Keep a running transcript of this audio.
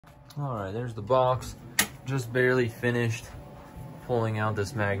All right, there's the box. Just barely finished pulling out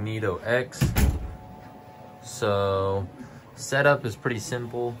this Magneto X. So setup is pretty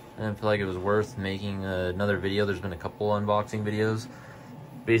simple, and I feel like it was worth making another video. There's been a couple unboxing videos.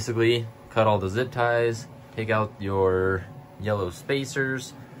 Basically, cut all the zip ties, take out your yellow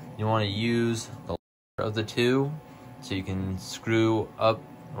spacers. You want to use the larger of the two, so you can screw up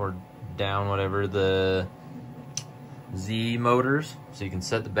or down whatever the Z motors, so you can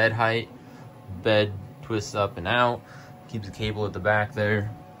set the bed height. Bed twists up and out, keeps the cable at the back there,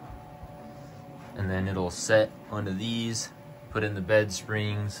 and then it'll set onto these, put in the bed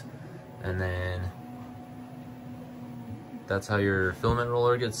springs, and then that's how your filament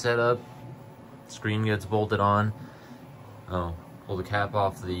roller gets set up. Screen gets bolted on. Oh, pull the cap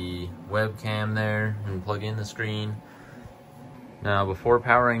off the webcam there and plug in the screen. Now, before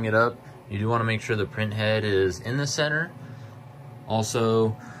powering it up, you do want to make sure the print head is in the center.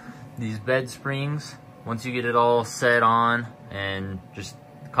 Also, these bed springs, once you get it all set on and just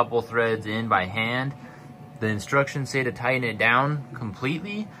a couple threads in by hand, the instructions say to tighten it down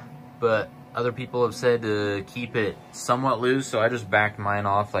completely, but other people have said to keep it somewhat loose, so I just backed mine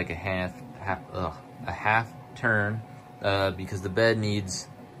off like a half turn because the bed needs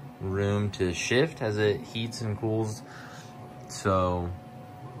room to shift as it heats and cools. So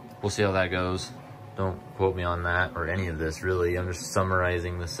we'll see how that goes. Don't quote me on that or any of this, really. I'm just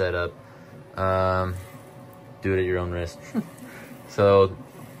summarizing the setup. Do it at your own risk. So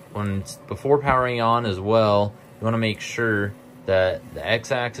before powering on as well, you want to make sure that the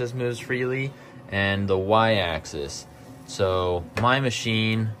x-axis moves freely and the y-axis. So my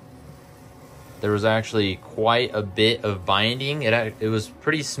machine, there was actually quite a bit of binding. It was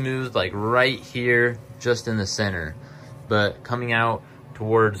pretty smooth, like right here, just in the center. But coming out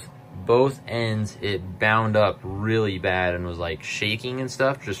towards both ends, it bound up really bad and was like shaking and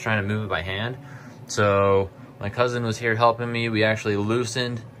stuff, just trying to move it by hand. So my cousin was here helping me. We actually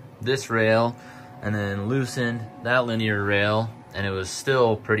loosened this rail and then loosened that linear rail, and it was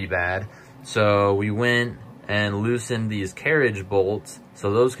still pretty bad. So we went and loosened these carriage bolts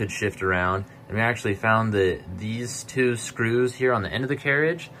so those could shift around. And we actually found that these two screws here on the end of the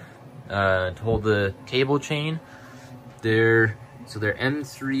carriage to hold the cable chain, they're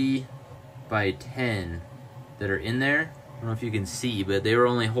M3 by 10 that are in there. I don't know if you can see, but they were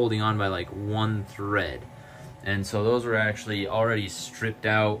only holding on by like one thread. And so those were actually already stripped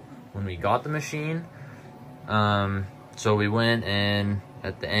out when we got the machine. So we went and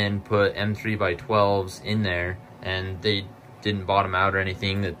at the end put M3 by 12s in there, and they didn't bottom out or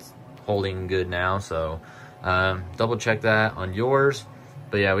anything. It's holding good now. So double check that on yours.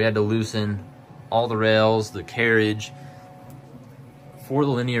 But yeah, we had to loosen all the rails, the carriage for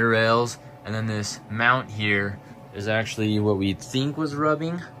the linear rails, and then this mount here is actually what we think was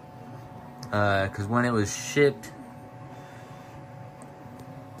rubbing, because when it was shipped,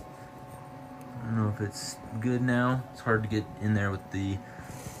 I don't know if it's good now. It's hard to get in there with the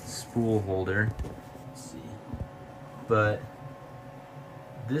spool holder. Let's see. But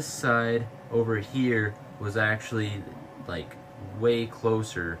this side over here was actually like way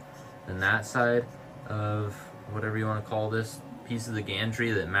closer than that side of whatever you want to call this piece of the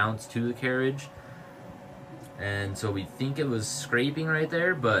gantry that mounts to the carriage. And so we think it was scraping right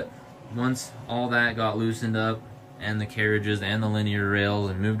there, but once all that got loosened up, and the carriages and the linear rails,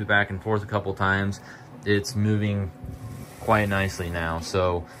 and moved it back and forth a couple times, it's moving quite nicely now.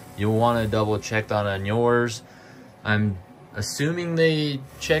 So you'll want to double check that on yours. I'm assuming they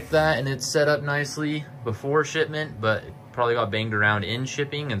checked that and it's set up nicely before shipment, but it probably got banged around in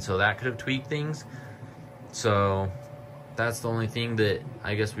shipping, and so that could have tweaked things. So that's the only thing that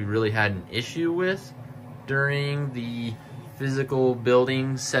I guess we really had an issue with during the physical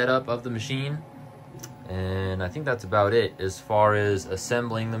building setup of the machine. And I think that's about it as far as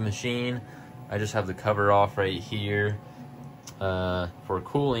assembling the machine. I just have the cover off right here for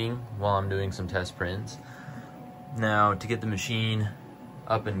cooling while I'm doing some test prints. Now, to get the machine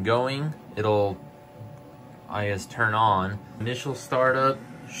up and going, it'll, I guess, turn on. Initial startup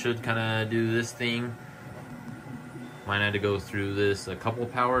should kind of do this thing. Might have to go through this a couple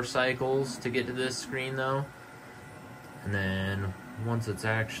power cycles to get to this screen though. And then once it's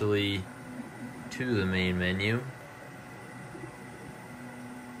actually to the main menu,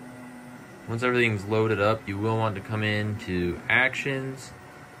 once everything's loaded up, you will want to come into actions,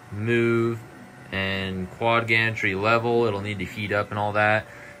 move, and quad gantry level. It'll need to heat up and all that.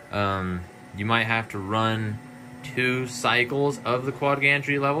 You might have to run 2 cycles of the quad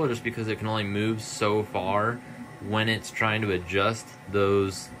gantry level just because it can only move so far when it's trying to adjust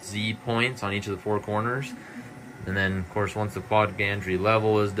those Z points on each of the 4 corners. And then of course once the quad gantry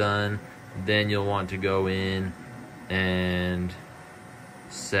level is done, then you'll want to go in and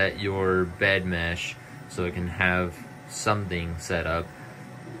set your bed mesh so it can have something set up.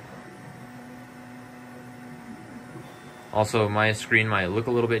 Also, my screen might look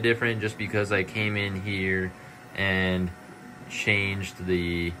a little bit different just because I came in here and changed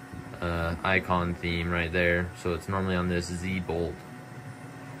the icon theme right there. So it's normally on this Z bolt.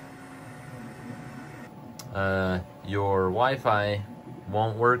 Your Wi-Fi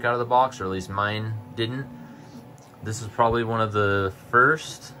won't work out of the box, or at least mine didn't. This is probably one of the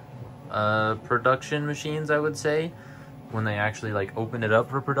first production machines, I would say, when they actually like opened it up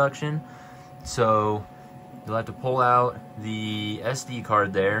for production. So you'll have to pull out the SD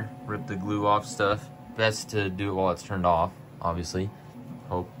card there, rip the glue off stuff. Best to do it while it's turned off, obviously.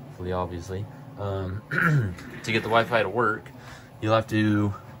 Hopefully, obviously. To get the Wi-Fi to work, you'll have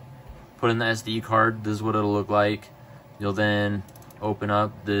to put in the SD card. This is what it'll look like. You'll then open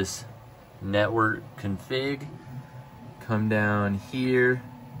up this network config, come down here,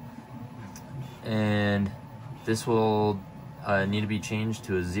 and this will need to be changed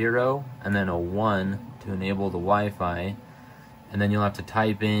to a 0 and then a 1 to enable the Wi-Fi. And then you'll have to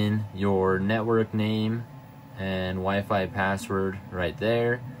type in your network name and Wi-Fi password right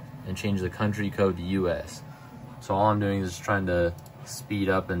there and change the country code to US. So all I'm doing is trying to speed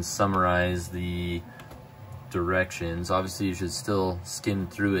up and summarize the directions. Obviously you should still skim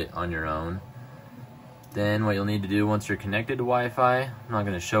through it on your own. Then what you'll need to do once you're connected to Wi-Fi, I'm not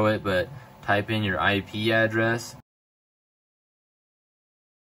going to show it, but type in your IP address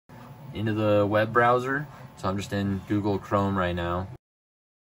into the web browser. So I'm just in Google Chrome right now.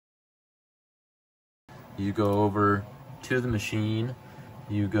 You go over to the machine,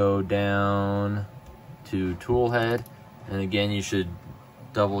 you go down to Toolhead, and again you should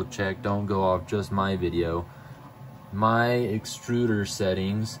double check, don't go off just my video. My extruder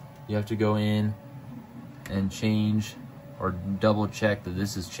settings, you have to go in and change or double check that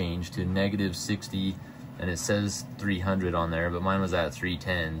this is changed to -60, and it says 300 on there, but mine was at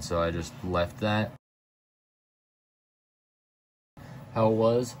 310, so I just left that how it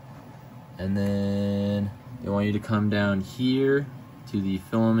was. And then they want you to come down here to the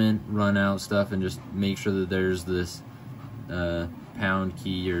filament run out stuff and just make sure that there's this pound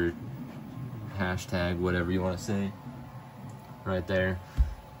key or hashtag, whatever you want to say, right there.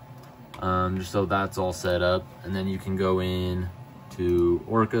 Just so that's all set up. And then you can go in to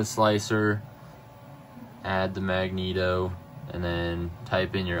Orca Slicer, add the Magneto, and then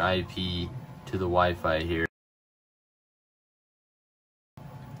type in your IP to the Wi-Fi here.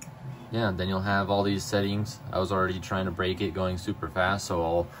 Yeah, then you'll have all these settings. I was already trying to break it going super fast, so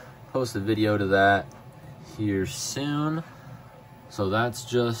I'll post a video to that here soon. So that's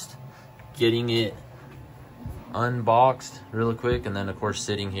just getting it unboxed really quick, and then of course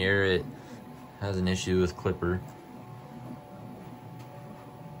sitting here it has an issue with Clipper.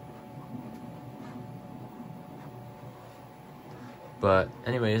 But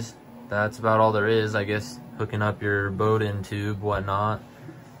anyways, that's about all there is, I guess. Hooking up your Bowden tube, whatnot.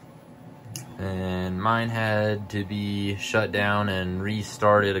 And mine had to be shut down and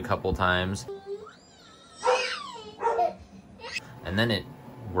restarted a couple times. And then it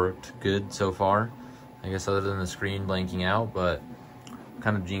worked good so far. I guess other than the screen blanking out, but I'm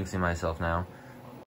kind of jinxing myself now.